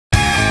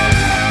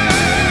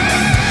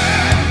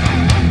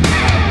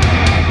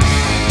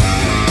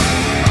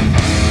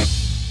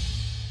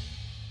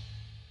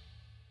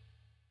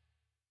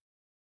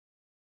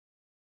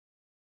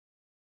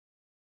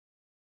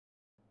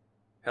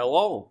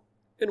Hello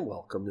and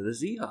welcome to the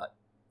Z-Hut.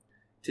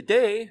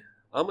 Today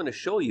I'm going to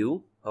show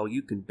you how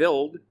you can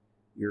build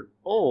your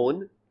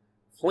own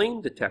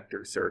flame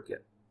detector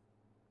circuit.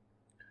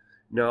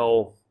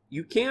 Now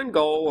you can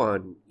go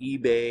on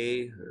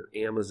eBay or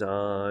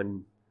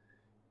Amazon,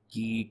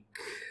 Geek,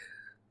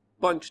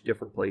 bunch of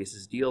different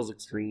places, Deals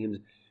Extremes,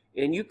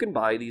 and you can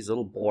buy these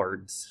little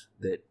boards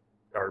that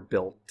are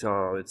built.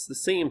 It's the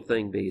same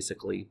thing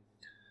basically.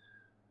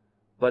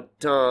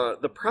 But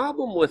the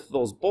problem with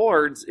those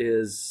boards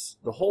is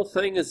the whole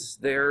thing is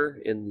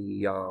there and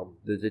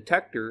the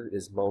detector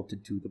is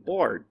mounted to the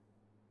board.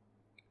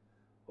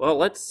 Well,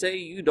 let's say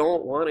you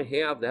don't want to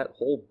have that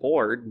whole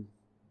board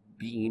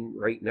being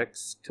right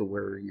next to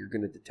where you're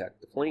going to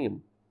detect the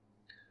flame.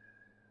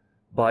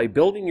 By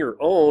building your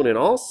own, and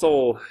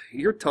also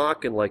you're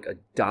talking like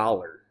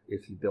 $1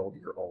 if you build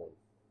your own.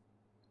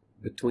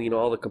 Between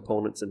all the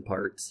components and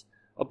parts,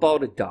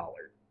 about $1.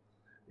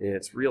 And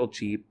it's real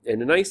cheap.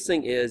 And the nice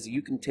thing is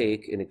you can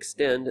take and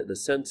extend the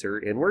sensor,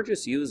 and we're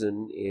just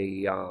using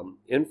a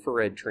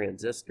infrared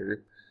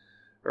transistor,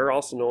 or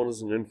also known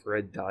as an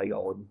infrared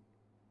diode.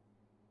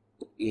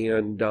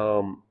 And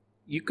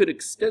you could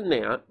extend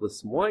that with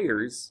some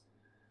wires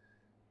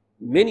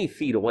many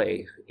feet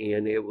away,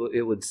 and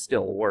it would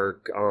still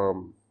work.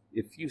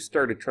 If you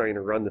started trying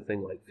to run the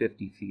thing like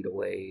 50 feet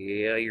away,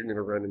 yeah, you're going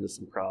to run into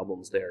some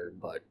problems there,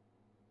 but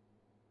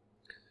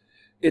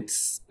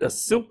it's a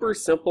super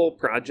simple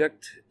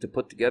project to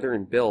put together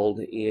and build,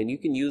 and you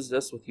can use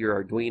this with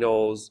your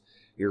Arduinos,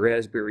 your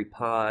Raspberry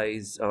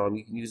Pis.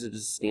 You can use it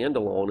as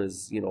standalone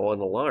as, you know,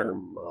 an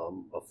alarm,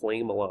 a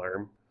flame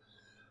alarm.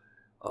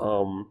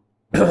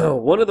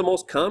 One of the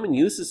most common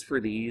uses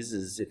for these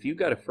is if you've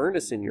got a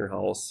furnace in your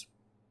house.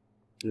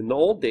 In the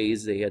old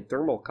days, they had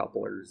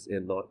thermocouplers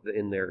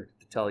in there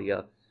to tell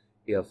you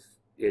if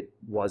it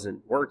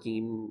wasn't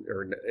working,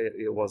 or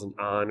it wasn't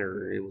on,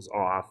 or it was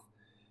off.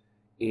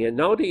 And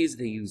nowadays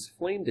they use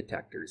flame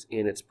detectors,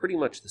 and it's pretty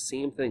much the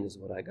same thing as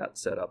what I got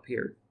set up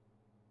here.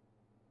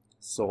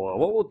 So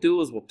what we'll do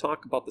is we'll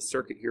talk about the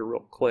circuit here real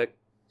quick,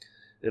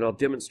 and I'll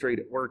demonstrate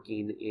it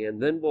working,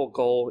 and then we'll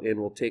go and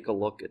we'll take a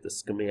look at the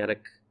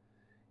schematic,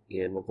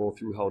 and we'll go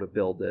through how to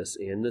build this.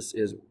 And this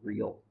is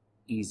real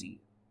easy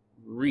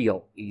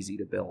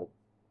to build.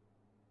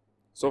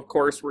 So of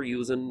course we're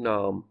using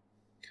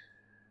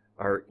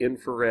our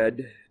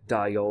infrared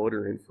diode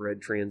or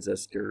infrared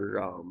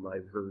transistor.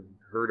 I've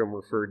heard them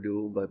referred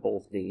to by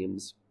both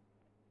names.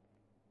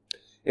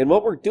 And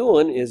what we're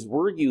doing is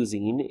we're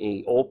using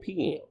a OP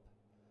amp.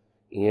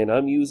 And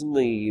I'm using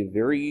the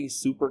very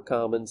super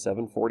common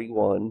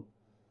 741.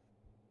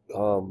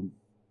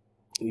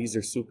 These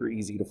are super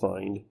easy to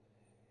find.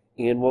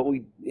 And what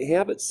we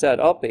have it set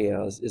up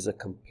as is a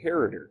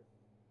comparator.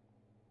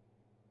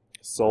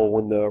 So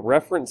when the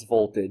reference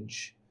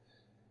voltage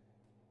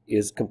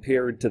is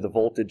compared to the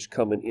voltage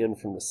coming in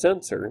from the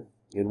sensor,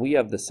 and we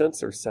have the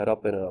sensor set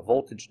up in a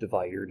voltage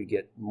divider to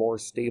get more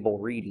stable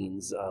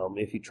readings.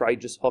 If you try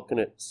just hooking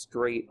it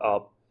straight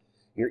up,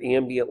 your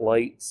ambient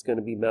light's going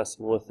to be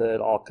messing with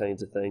it, all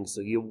kinds of things. So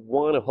you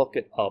want to hook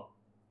it up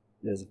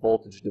as a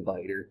voltage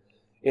divider.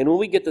 And when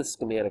we get the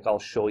schematic, I'll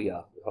show you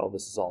how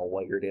this is all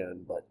wired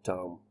in. But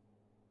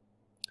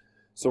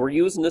so we're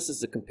using this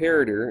as a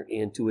comparator,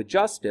 and to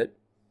adjust it,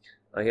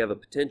 I have a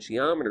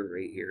potentiometer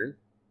right here.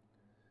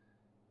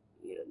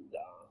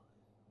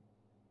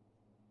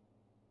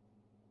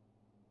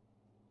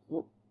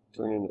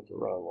 Turning it the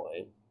wrong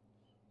way.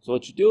 So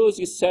what you do is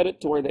you set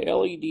it to where the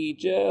LED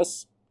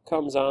just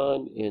comes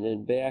on, and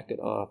then back it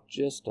off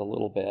just a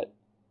little bit.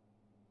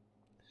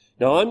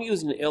 Now I'm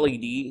using an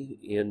LED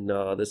in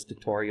this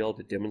tutorial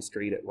to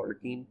demonstrate it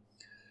working,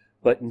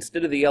 but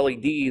instead of the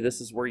LED, this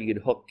is where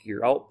you'd hook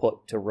your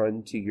output to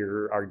run to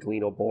your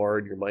Arduino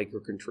board, your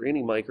microcontroller,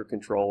 any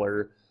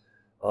microcontroller.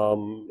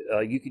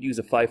 You could use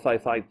a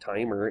 555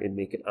 timer and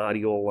make an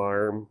audio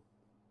alarm.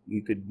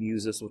 You could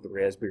use this with the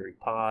Raspberry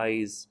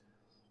Pis.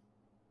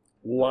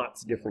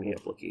 Lots of different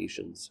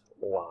applications,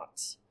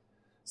 lots.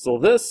 So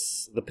the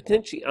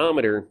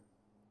potentiometer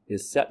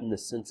is setting the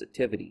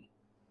sensitivity.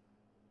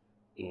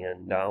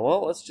 And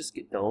well, let's just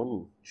get down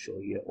and show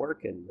you it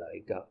working. I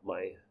got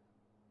my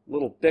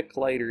little Bic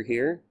lighter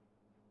here.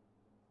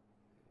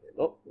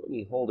 Oh, let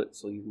me hold it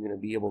so you're going to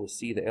be able to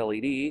see the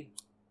LED.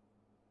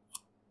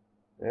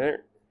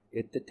 There,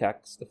 it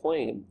detects the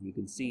flame. You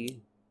can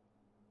see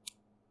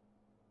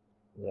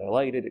when I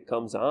light it, it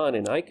comes on,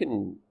 and I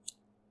can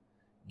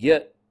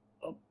get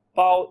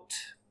about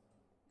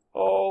a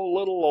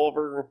little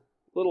over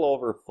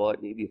a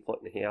foot, maybe a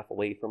foot and a half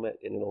away from it,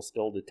 and it'll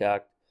still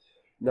detect.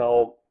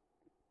 Now,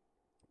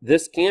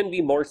 this can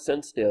be more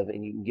sensitive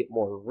and you can get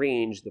more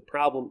range. The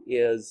problem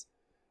is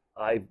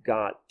I've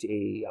got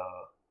a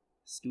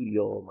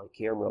studio, my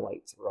camera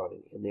lights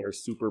running, and they are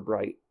super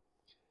bright.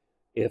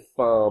 If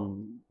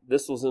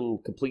this was in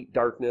complete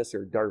darkness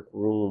or dark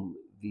room,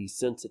 the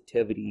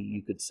sensitivity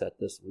you could set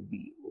this would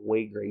be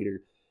way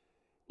greater.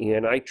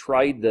 And I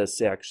tried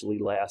this actually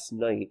last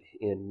night,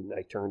 and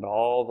I turned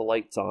all the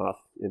lights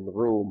off in the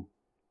room,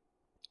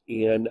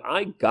 and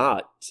I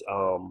got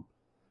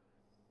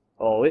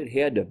Oh, it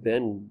had to have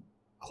been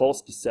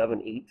close to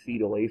 7, 8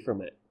 feet away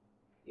from it,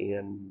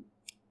 and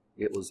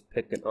it was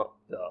picking up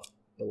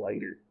the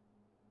lighter.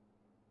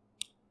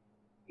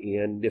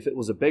 And if it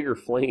was a bigger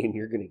flame,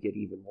 you're going to get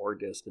even more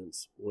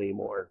distance, way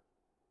more.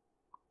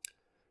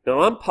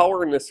 Now I'm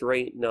powering this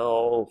right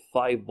now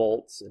 5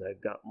 volts, and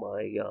I've got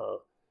my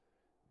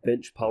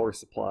bench power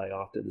supply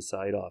off to the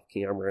side off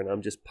camera, and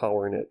I'm just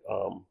powering it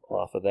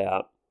off of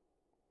that.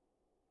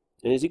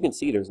 And as you can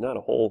see, there's not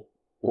a whole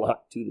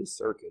lot to this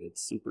circuit.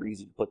 It's super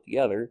easy to put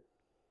together.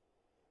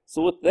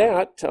 So with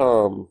that,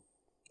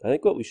 I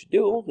think what we should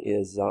do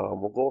is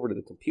we'll go over to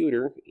the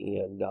computer,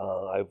 and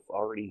I've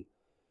already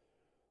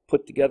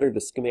put together the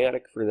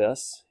schematic for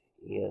this,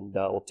 and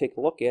we'll take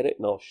a look at it,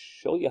 and I'll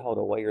show you how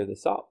to wire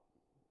this up.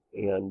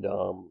 And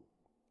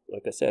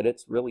like I said,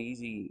 it's really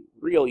easy,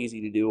 real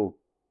easy to do.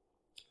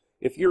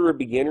 If you're a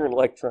beginner in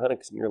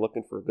electronics and you're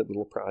looking for a good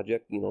little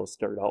project, you know,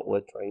 start out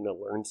with trying to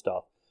learn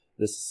stuff,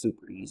 this is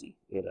super easy,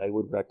 and I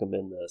would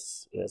recommend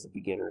this as a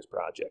beginner's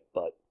project.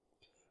 But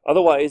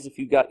otherwise, if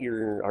you got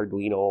your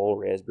Arduino,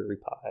 Raspberry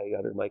Pi,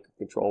 other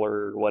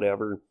microcontroller, or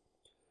whatever,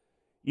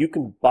 you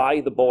can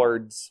buy the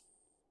boards.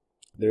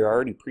 They're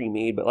already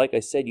pre-made, but like I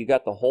said, you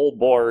got the whole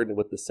board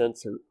with the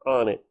sensor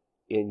on it,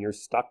 and you're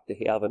stuck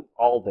to having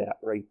all that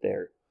right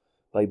there.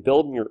 By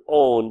building your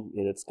own,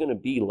 and it's going to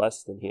be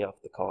less than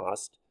half the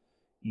cost,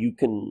 you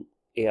can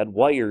add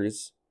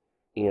wires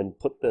and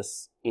put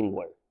this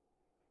anywhere.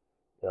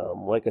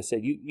 Like I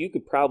said, you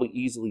could probably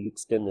easily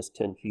extend this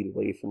 10 feet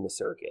away from the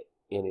circuit,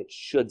 and it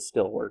should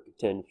still work at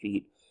 10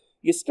 feet.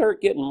 You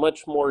start getting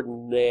much more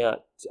than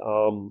that,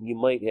 you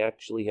might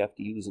actually have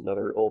to use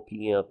another OP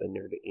amp in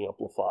there to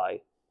amplify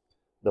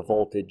the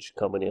voltage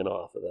coming in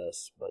off of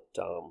this. But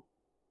all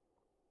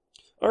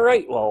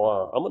right,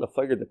 well, I'm going to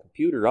fire the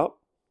computer up.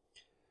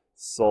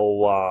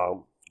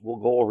 So we'll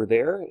go over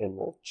there and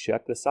we'll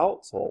check this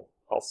out. So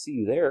I'll see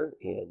you there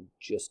in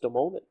just a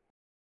moment.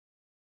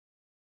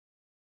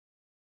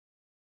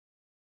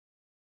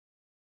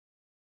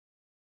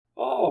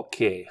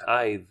 Okay,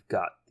 I've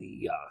got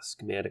the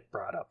schematic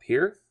brought up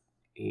here,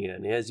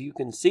 and as you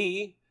can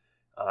see,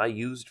 I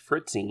used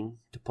Fritzing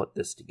to put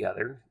this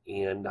together,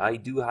 and I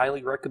do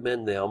highly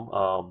recommend them.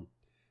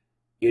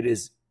 It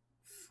is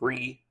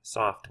free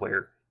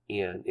software,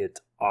 and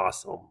it's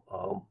awesome.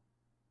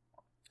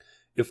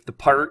 If the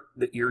part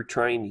that you're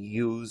trying to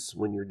use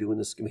when you're doing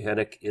the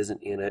schematic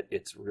isn't in it,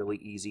 it's really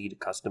easy to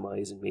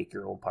customize and make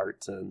your own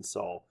parts in.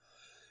 So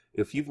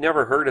if you've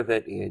never heard of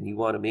it and you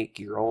want to make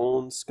your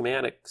own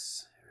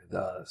schematics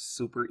the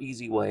super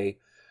easy way,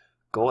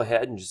 go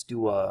ahead and just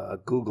do a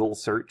Google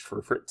search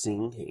for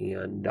Fritzing.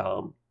 And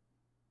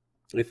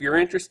if you're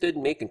interested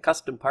in making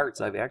custom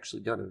parts, I've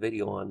actually done a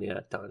video on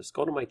that. Just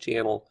go to my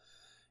channel,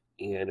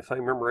 and if I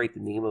remember right, the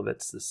name of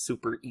it's the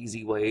super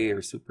easy way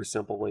or super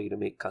simple way to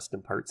make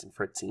custom parts in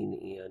Fritzing,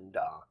 and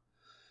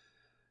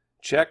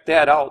check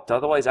that out.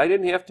 Otherwise, I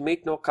didn't have to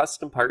make no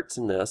custom parts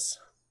in this.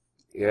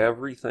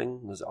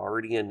 Everything was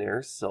already in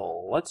there,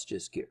 so let's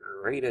just get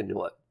right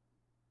into it.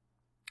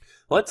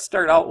 Let's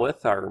start out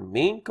with our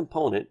main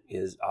component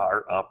is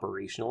our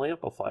operational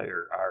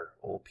amplifier, our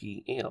OP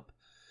amp.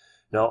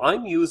 Now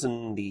I'm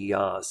using the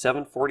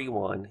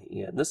 741,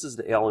 and this is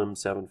the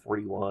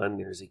LM741.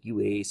 There's a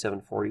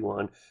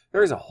UA741.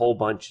 There's a whole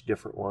bunch of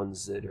different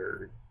ones that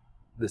are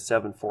the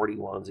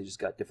 741s. They just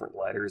got different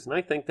letters, and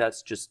I think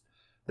that's just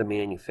the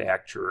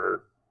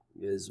manufacturer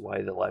is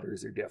why the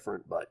letters are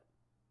different. But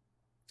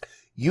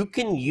you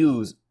can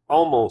use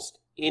almost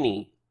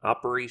any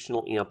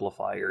operational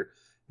amplifier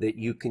that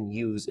you can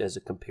use as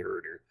a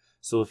comparator.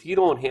 So if you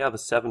don't have a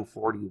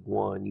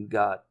 741, you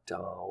got,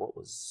 what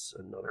was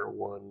another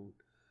one?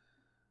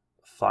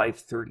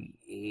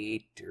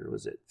 538, or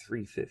was it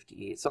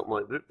 358? Something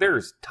like that.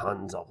 There's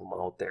tons of them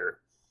out there.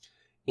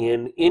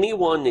 And any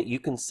one that you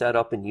can set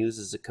up and use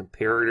as a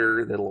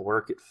comparator that'll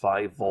work at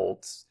 5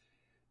 volts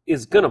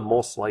is going to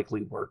most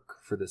likely work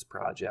for this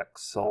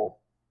project. So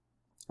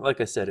like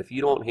I said, if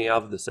you don't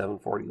have the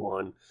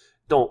 741,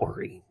 don't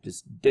worry.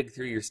 Just dig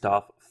through your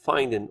stuff,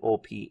 find an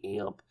OP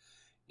amp,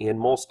 and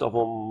most of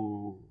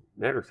them,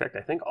 matter of fact,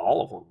 I think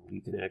all of them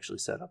you can actually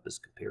set up as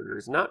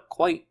comparators. Not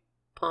quite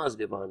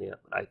positive on that,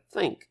 but I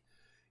think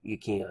you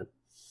can.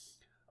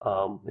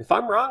 If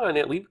I'm wrong on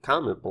it, leave a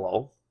comment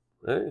below.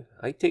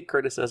 I take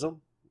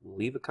criticism.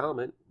 Leave a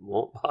comment. It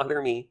won't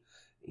bother me,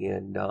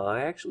 and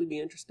I actually be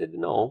interested to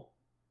know.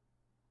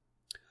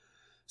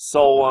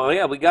 So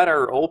yeah, we got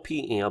our OP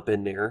amp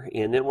in there,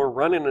 and then we're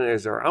running it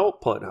as our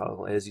output.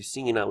 As you've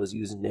seen, I was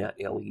using that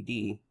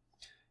LED.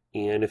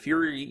 And if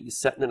you're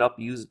setting it up,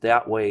 use it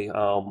that way.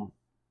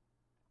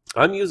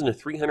 I'm using a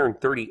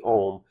 330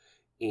 ohm,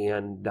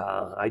 and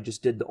I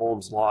just did the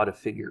Ohm's law to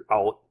figure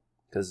out,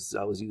 because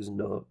I was using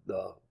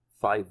the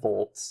 5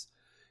 volts,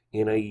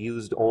 and I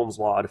used Ohm's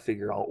law to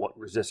figure out what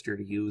resistor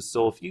to use.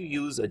 So if you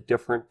use a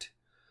different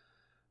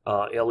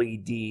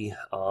LED,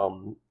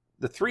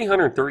 the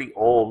 330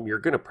 ohm you're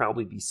going to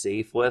probably be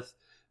safe with,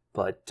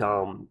 but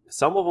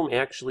some of them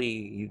actually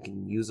you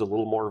can use a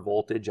little more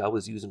voltage. I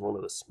was using one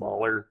of the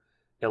smaller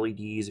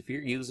LEDs. If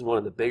you're using one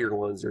of the bigger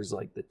ones, there's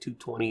like the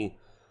 220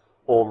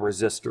 ohm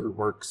resistor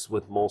works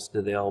with most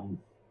of them.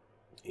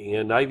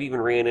 And I've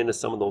even ran into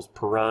some of those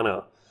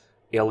Piranha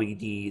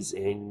LEDs,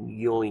 and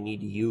you only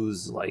need to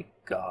use like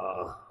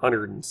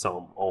 100 and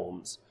some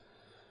ohms.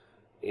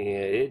 And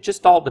it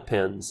just all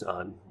depends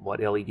on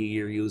what LED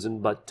you're using.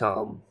 But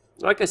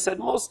like I said,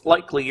 most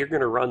likely you're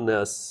going to run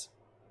this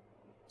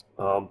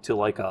to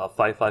like a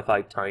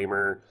 555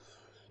 timer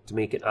to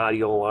make an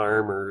audio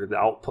alarm, or the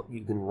output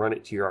you can run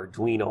it to your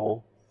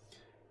Arduino,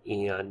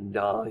 and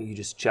you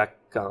just check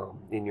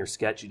in your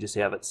sketch, you just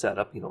have it set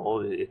up, you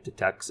know, it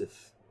detects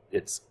if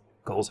it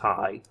goes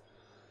high.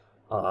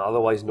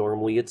 Otherwise,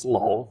 normally it's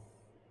low.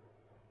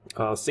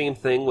 Same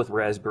thing with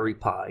Raspberry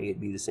Pi,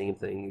 it'd be the same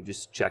thing. You're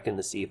just checking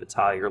to see if it's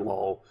high or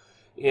low,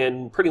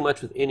 and pretty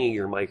much with any of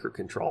your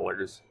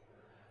microcontrollers.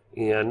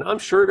 And I'm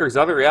sure there's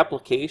other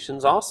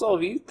applications. Also,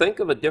 if you think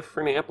of a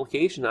different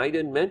application I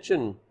didn't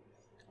mention,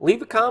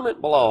 leave a comment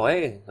below.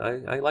 Hey,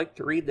 I like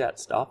to read that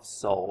stuff,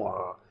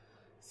 so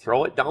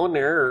throw it down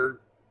there,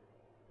 or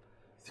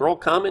throw a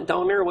comment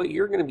down there what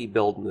you're going to be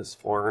building this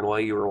for and why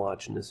you were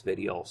watching this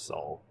video.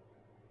 So,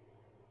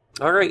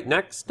 all right,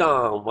 next,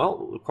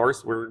 well, of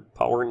course, we're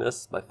powering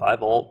this by 5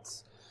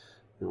 volts,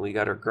 and we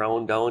got our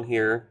ground down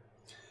here.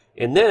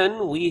 And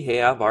then we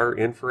have our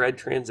infrared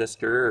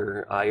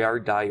transistor, or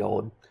IR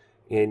diode,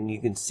 and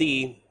you can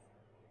see,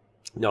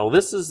 now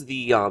this is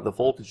the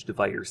voltage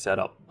divider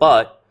setup,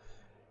 but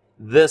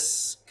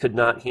this could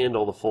not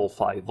handle the full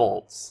 5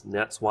 volts, and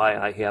that's why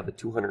I have a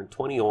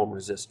 220 ohm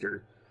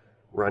resistor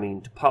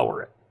running to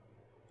power it.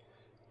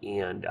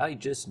 And I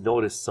just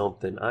noticed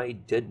something. I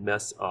did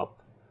mess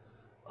up.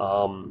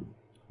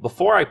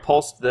 Before I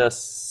post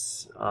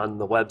this on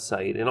the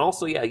website, and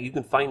also, yeah, you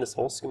can find this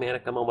whole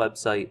schematic on my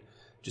website.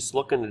 Just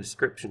look in the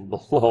description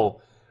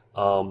below.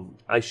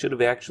 I should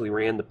have actually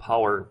ran the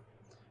power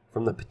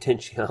from the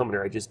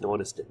potentiometer. I just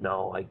noticed it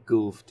now. I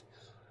goofed.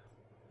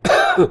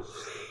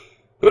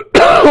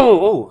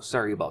 Oh,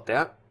 sorry about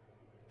that.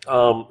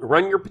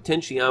 Run your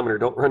potentiometer.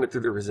 Don't run it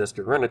through the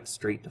resistor. Run it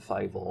straight to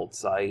 5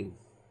 volts.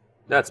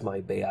 That's my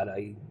bad.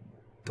 I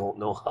don't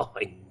know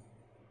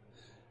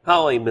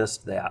how I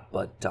missed that,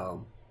 but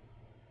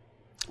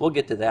we'll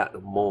get to that in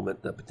a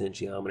moment, the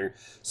potentiometer.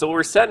 So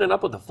we're setting it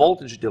up with a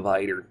voltage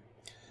divider.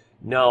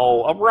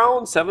 Now,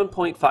 around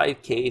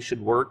 7.5K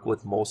should work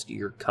with most of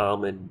your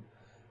common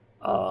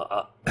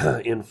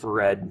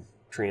infrared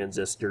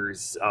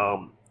transistors.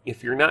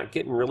 If you're not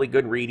getting really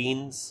good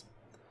readings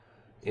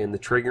and the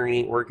triggering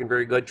ain't working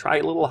very good, try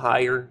a little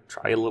higher,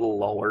 try a little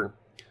lower.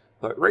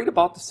 But right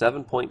about the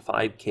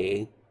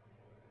 7.5K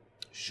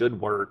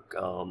should work.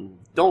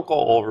 Don't go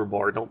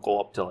overboard. Don't go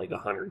up to like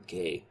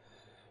 100K.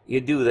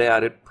 You do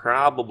that, it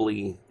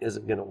probably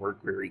isn't going to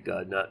work very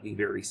good, not be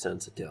very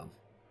sensitive.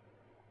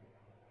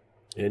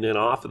 And then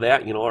off of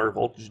that, you know, our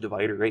voltage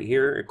divider right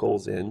here, it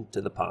goes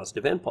into the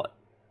positive input.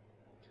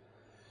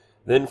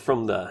 Then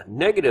from the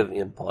negative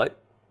input,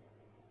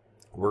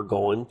 we're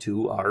going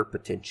to our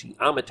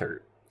potentiometer.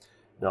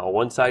 Now,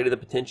 one side of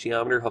the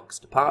potentiometer hooks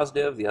to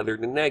positive, the other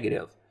to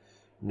negative.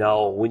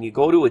 Now, when you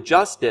go to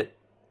adjust it,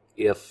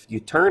 if you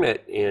turn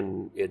it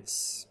and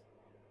it's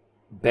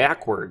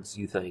backwards,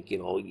 you think, you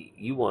know,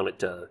 you want it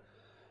to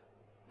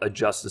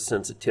adjust the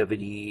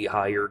sensitivity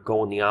higher,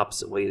 going the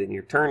opposite way than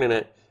you're turning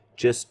it,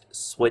 just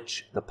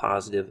switch the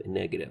positive and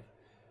negative.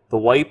 The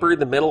wiper,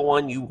 the middle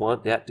one, you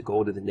want that to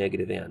go to the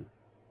negative end.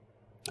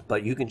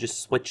 But you can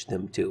just switch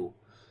them too.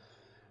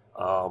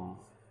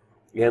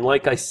 And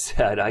like I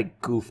said, I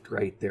goofed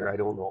right there. I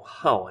don't know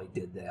how I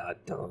did that.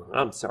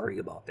 I'm sorry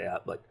about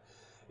that. But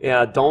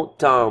yeah,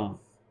 don't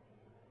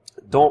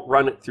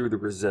run it through the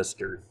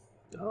resistor.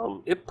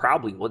 It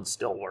probably would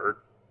still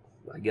work.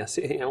 I guess,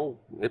 you know,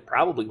 it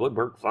probably would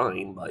work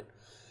fine. But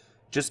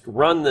just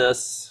run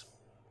this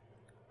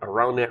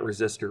around that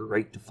resistor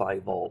right to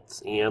 5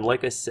 volts. And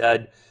like I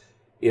said,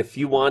 if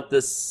you want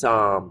this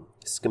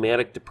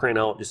schematic to print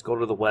out, just go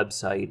to the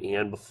website,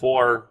 and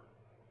before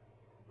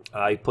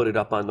I put it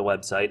up on the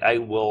website, I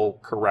will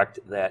correct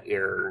that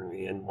error,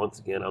 and once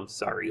again, I'm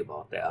sorry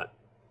about that.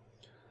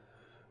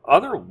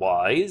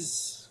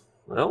 Otherwise,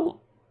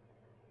 well,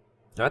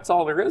 that's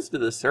all there is to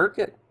the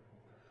circuit.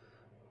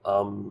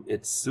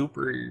 It's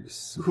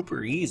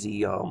super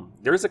easy.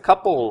 There's a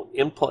couple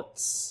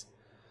inputs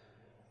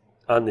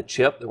on the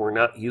chip that we're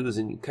not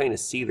using. You kind of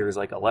see there's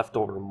like a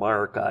leftover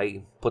mark.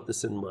 I put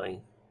this in my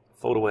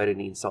photo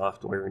editing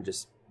software and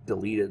just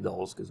deleted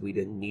those because we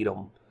didn't need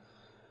them.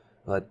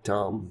 But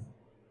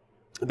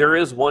there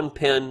is one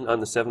pin on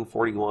the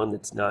 741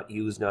 that's not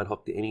used, not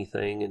hooked to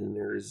anything, and then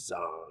there's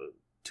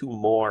 2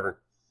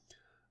 more.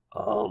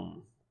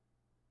 I'm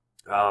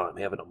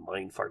having a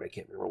mind fart. I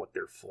can't remember what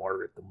they're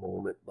for at the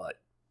moment, but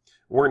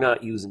we're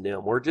not using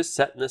them. We're just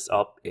setting this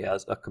up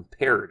as a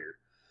comparator.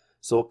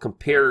 So it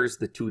compares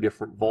the 2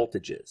 different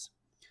voltages.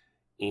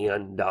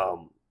 And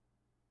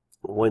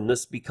when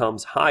this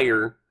becomes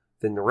higher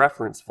than the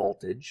reference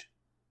voltage,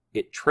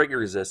 it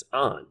triggers this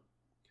on.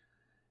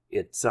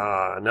 It's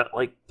not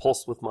like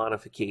pulse width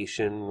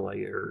modification,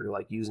 or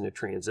like using a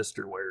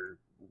transistor where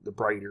the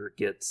brighter it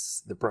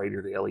gets, the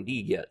brighter the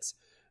LED gets.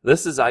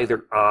 This is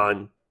either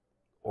on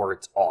or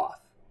it's off.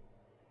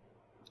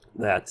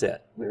 That's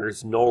it.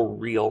 There's no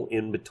real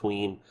in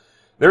between.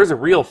 There's a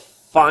real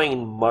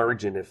fine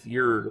margin. If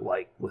you're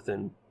like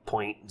within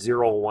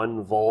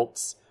 0.01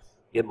 volts,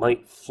 it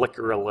might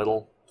flicker a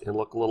little and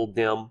look a little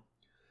dim,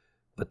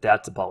 but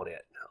that's about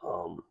it.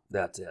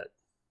 That's it.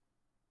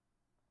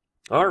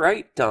 All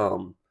right.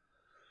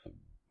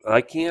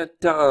 I can't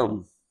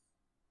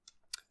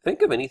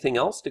think of anything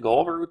else to go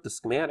over with the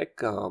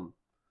schematic.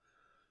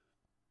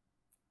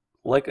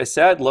 Like I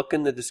said, look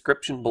in the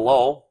description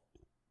below,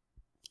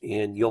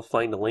 and you'll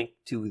find a link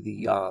to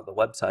the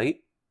website.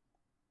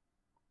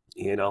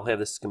 And I'll have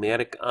the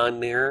schematic on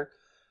there.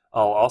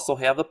 I'll also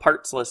have the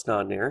parts list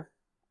on there.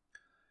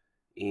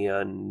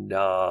 And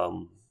I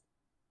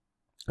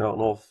don't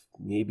know if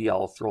maybe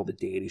I'll throw the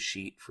data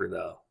sheet for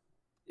the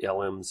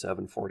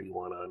LM741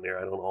 on there.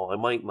 I don't know. I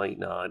might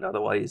not.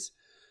 Otherwise,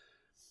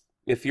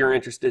 if you're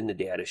interested in the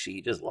data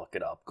sheet, just look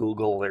it up.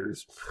 Google,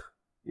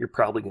 you're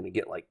probably going to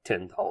get like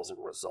 10,000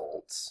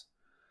 results.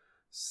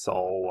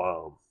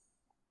 So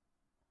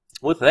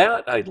with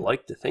that, I'd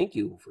like to thank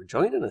you for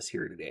joining us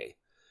here today.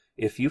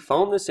 If you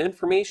found this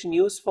information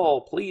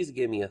useful, please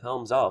give me a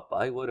thumbs up.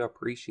 I would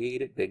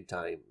appreciate it big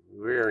time,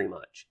 very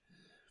much.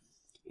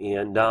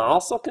 And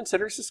also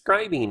consider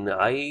subscribing.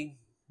 I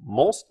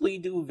mostly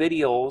do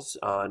videos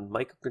on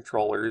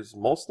microcontrollers,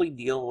 mostly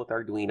dealing with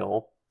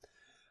Arduino.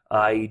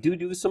 I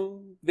do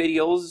some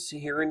videos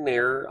here and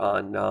there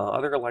on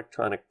other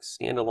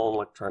standalone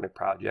electronic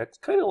projects,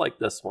 kind of like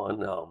this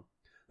one.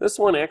 This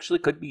one actually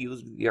could be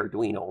used with the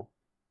Arduino.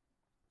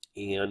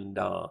 And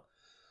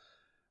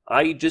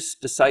I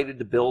just decided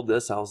to build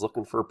this. I was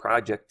looking for a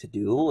project to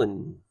do,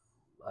 and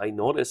I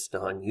noticed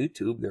on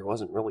YouTube there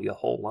wasn't really a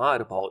whole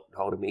lot about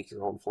how to make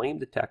your own flame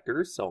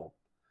detectors, so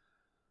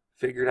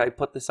figured I'd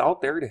put this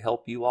out there to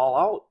help you all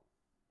out.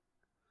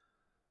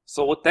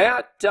 So with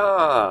that,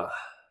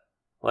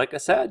 like I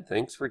said,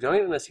 thanks for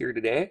joining us here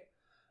today.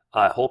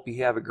 I hope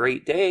you have a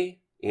great day,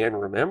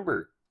 and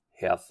remember,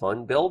 have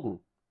fun building.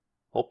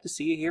 Hope to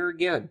see you here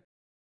again.